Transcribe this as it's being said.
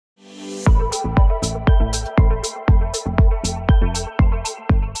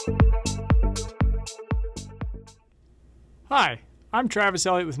Hi, I'm Travis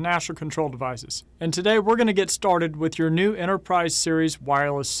Elliott with National Control Devices, and today we're going to get started with your new Enterprise Series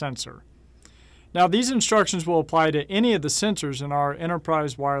wireless sensor. Now, these instructions will apply to any of the sensors in our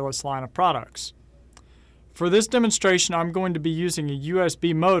Enterprise wireless line of products. For this demonstration, I'm going to be using a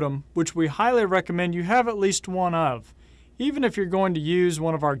USB modem, which we highly recommend you have at least one of. Even if you're going to use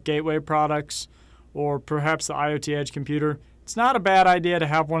one of our gateway products or perhaps the IoT Edge computer, it's not a bad idea to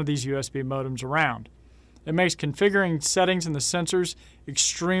have one of these USB modems around. It makes configuring settings in the sensors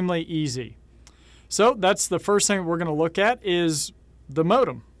extremely easy. So that's the first thing we're going to look at is the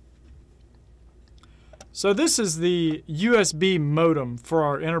modem. So this is the USB modem for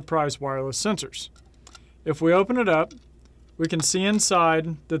our Enterprise wireless sensors. If we open it up, we can see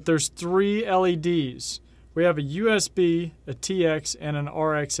inside that there's 3 LEDs. We have a USB, a TX, and an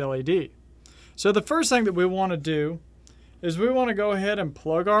RX LED. So the first thing that we want to do is we want to go ahead and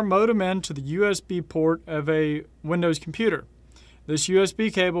plug our modem into the USB port of a Windows computer. This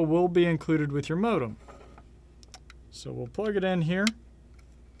USB cable will be included with your modem. So we'll plug it in here.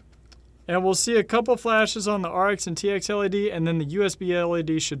 And we'll see a couple flashes on the RX and TX LED, and then the USB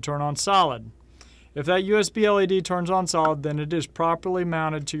LED should turn on solid. If that USB LED turns on solid, then it is properly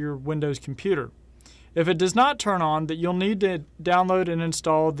mounted to your Windows computer. If it does not turn on, then you'll need to download and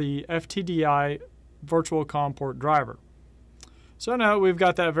install the FTDI Virtual COM Port driver. So now that we've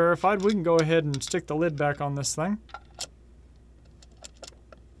got that verified, we can go ahead and stick the lid back on this thing.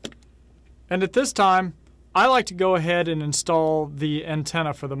 And at this time, I like to go ahead and install the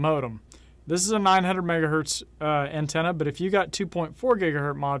antenna for the modem. This is a 900 megahertz antenna, but if you got 2.4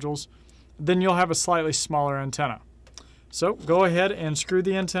 gigahertz modules, then you'll have a slightly smaller antenna. So go ahead and screw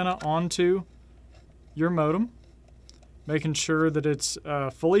the antenna onto your modem, making sure that it's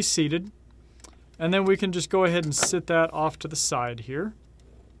fully seated. And then we can just go ahead and sit that off to the side here.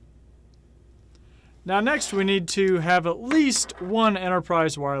 Now next we need to have at least one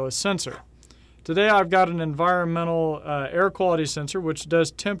Enterprise wireless sensor. Today I've got an environmental air quality sensor which does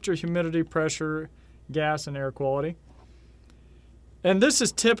temperature, humidity, pressure, gas, and air quality. And this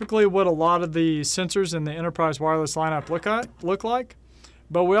is typically what a lot of the sensors in the Enterprise wireless lineup look like.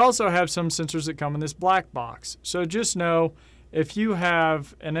 But we also have some sensors that come in this black box. So just know if you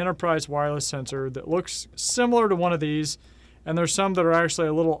have an Enterprise wireless sensor that looks similar to one of these, and there's some that are actually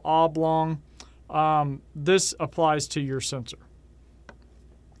a little oblong, this applies to your sensor.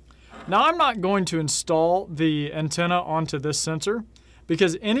 Now I'm not going to install the antenna onto this sensor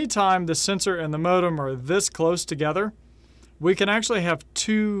because anytime the sensor and the modem are this close together, we can actually have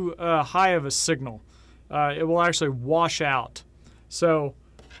too high of a signal. It will actually wash out. So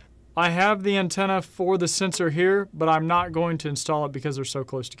I have the antenna for the sensor here, but I'm not going to install it because they're so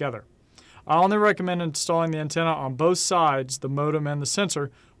close together. I only recommend installing the antenna on both sides, the modem and the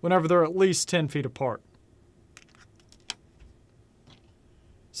sensor, whenever they're at least 10 feet apart.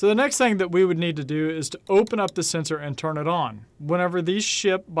 So the next thing that we would need to do is to open up the sensor and turn it on. Whenever these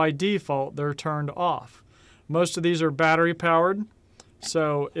ship, by default, they're turned off. Most of these are battery powered.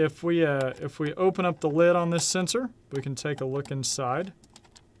 So if we open up the lid on this sensor, we can take a look inside.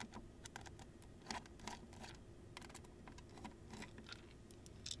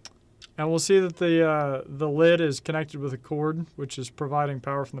 And we'll see that the lid is connected with a cord, which is providing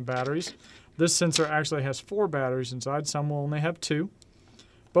power from the batteries. This sensor actually has 4 batteries inside. Some will only have 2.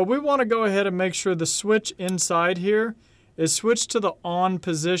 But we want to go ahead and make sure the switch inside here is switched to the on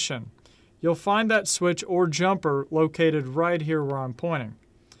position. You'll find that switch or jumper located right here where I'm pointing.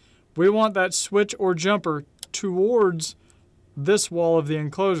 We want that switch or jumper towards this wall of the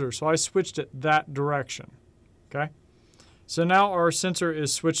enclosure, so I switched it that direction. Okay? So now our sensor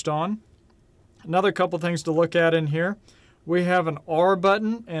is switched on. Another couple things to look at in here. We have an R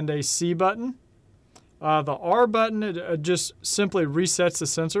button and a C button. The R button it just simply resets the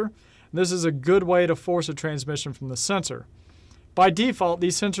sensor. This is a good way to force a transmission from the sensor. By default,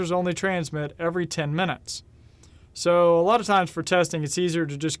 these sensors only transmit every 10 minutes. So a lot of times for testing, it's easier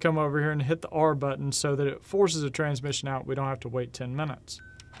to just come over here and hit the R button so that it forces a transmission out. We don't have to wait 10 minutes.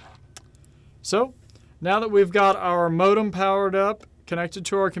 So now that we've got our modem powered up, connected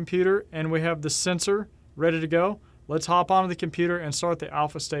to our computer, and we have the sensor ready to go, let's hop onto the computer and start the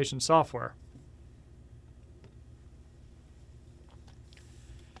Alpha Station software.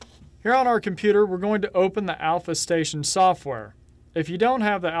 Here on our computer, we're going to open the Alpha Station software. If you don't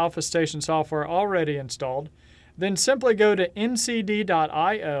have the Alpha Station software already installed, then simply go to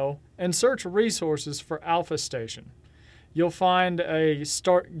ncd.io and search resources for Alpha Station. You'll find a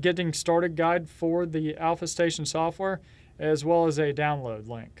getting started guide for the Alpha Station software as well as a download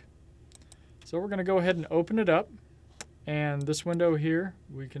link. So we're going to go ahead and open it up. And this window here,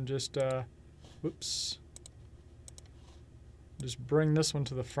 we can just, Just bring this one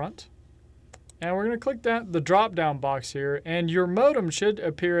to the front. And we're going to click the drop-down box here, and your modem should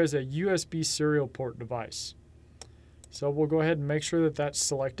appear as a USB serial port device. So we'll go ahead and make sure that that's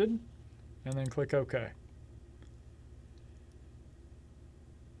selected, and then click OK.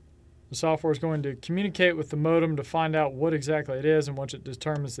 The software is going to communicate with the modem to find out what exactly it is, and once it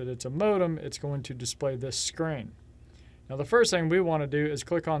determines that it's a modem, it's going to display this screen. Now the first thing we want to do is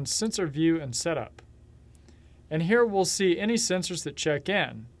click on Sensor View and Setup. And here we'll see any sensors that check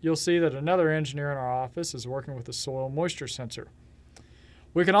in. You'll see that another engineer in our office is working with a soil moisture sensor.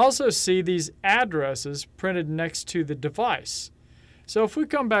 We can also see these addresses printed next to the device. So if we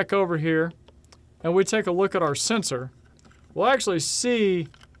come back over here and we take a look at our sensor, we'll actually see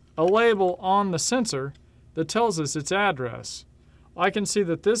a label on the sensor that tells us its address. I can see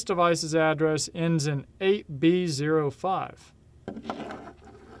that this device's address ends in 8B05.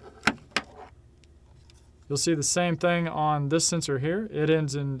 You'll see the same thing on this sensor here. It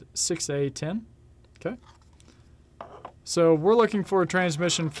ends in 6A10. Okay. So we're looking for a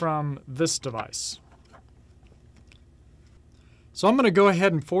transmission from this device. So I'm going to go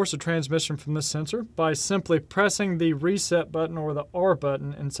ahead and force a transmission from this sensor by simply pressing the reset button or the R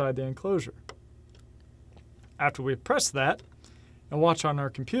button inside the enclosure. After we press that and watch on our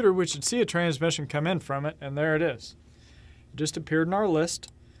computer, we should see a transmission come in from it, and there it is. It just appeared in our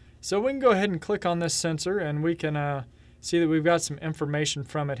list. So we can go ahead and click on this sensor, and we can see that we've got some information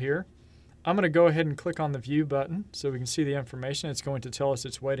from it here. I'm going to go ahead and click on the View button so we can see the information. It's going to tell us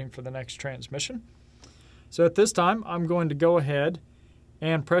it's waiting for the next transmission. So at this time, I'm going to go ahead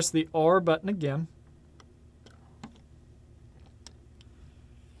and press the R button again.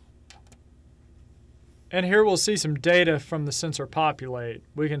 And here we'll see some data from the sensor populate.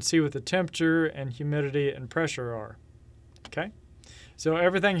 We can see what the temperature and humidity and pressure are. Okay, so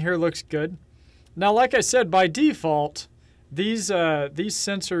everything here looks good. Now, like I said, by default, these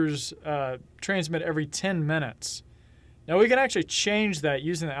sensors transmit every 10 minutes. Now, we can actually change that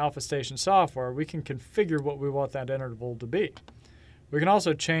using the Alpha Station software. We can configure what we want that interval to be. We can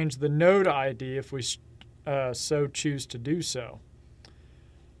also change the node ID if we so choose to do so.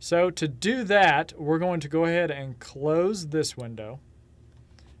 So to do that, we're going to go ahead and close this window,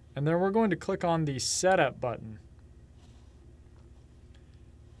 and then we're going to click on the Setup button.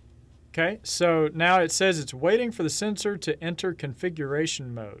 Okay, so now it says it's waiting for the sensor to enter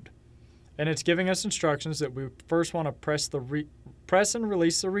configuration mode. And it's giving us instructions that we first want to press and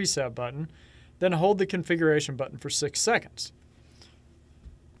release the reset button, then hold the configuration button for 6 seconds.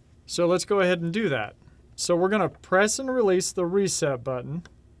 So let's go ahead and do that. So we're going to press and release the reset button,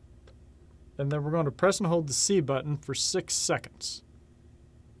 and then we're going to press and hold the C button for 6 seconds.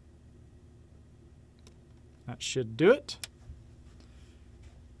 That should do it.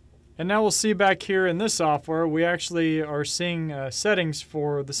 And now we'll see back here in this software, we actually are seeing settings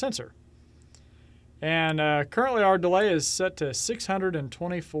for the sensor. And currently our delay is set to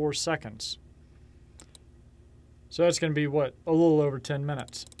 624 seconds. So that's going to be, what, a little over 10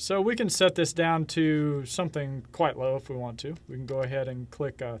 minutes. So we can set this down to something quite low if we want to. We can go ahead and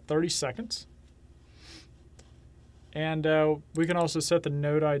click 30 seconds. And we can also set the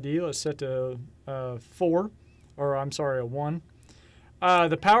node ID. Let's set to 1.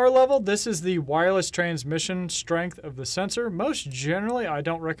 The power level, this is the wireless transmission strength of the sensor. Most generally, I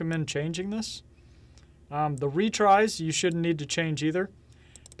don't recommend changing this. The retries, you shouldn't need to change either.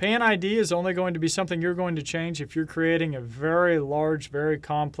 Pan ID is only going to be something you're going to change if you're creating a very large, very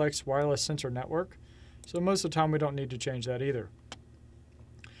complex wireless sensor network. So most of the time, we don't need to change that either.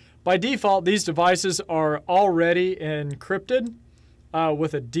 By default, these devices are already encrypted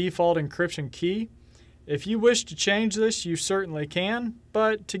with a default encryption key. If you wish to change this, you certainly can,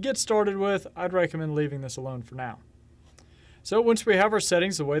 but to get started with, I'd recommend leaving this alone for now. So once we have our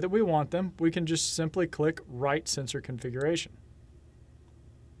settings the way that we want them, we can just simply click Write Sensor Configuration.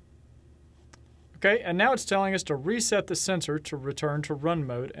 Okay, and now it's telling us to reset the sensor to return to run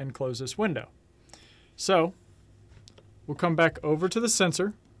mode and close this window. So we'll come back over to the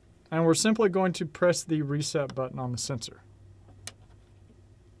sensor, and we're simply going to press the reset button on the sensor.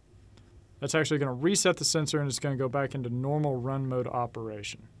 That's actually going to reset the sensor, and it's going to go back into normal run mode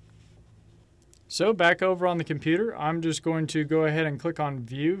operation. So back over on the computer, I'm just going to go ahead and click on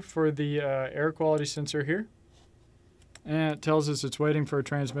View for the air quality sensor here. And it tells us it's waiting for a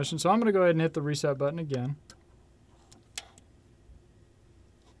transmission. So I'm going to go ahead and hit the reset button again.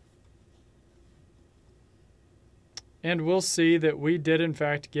 And we'll see that we did in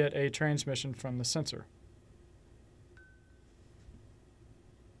fact get a transmission from the sensor.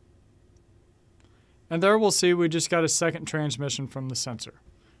 And there we'll see we just got a second transmission from the sensor.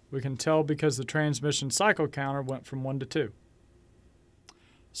 We can tell because the transmission cycle counter went from 1 to 2.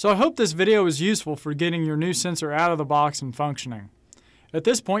 So I hope this video was useful for getting your new sensor out of the box and functioning. At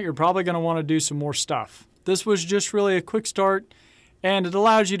this point, you're probably going to want to do some more stuff. This was just really a quick start, and it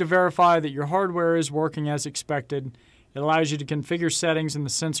allows you to verify that your hardware is working as expected. It allows you to configure settings in the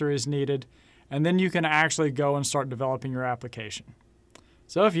sensor as needed, and then you can actually go and start developing your application.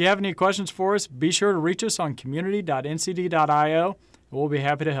 So if you have any questions for us, be sure to reach us on community.ncd.io, and we'll be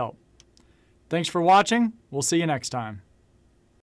happy to help. Thanks for watching. We'll see you next time.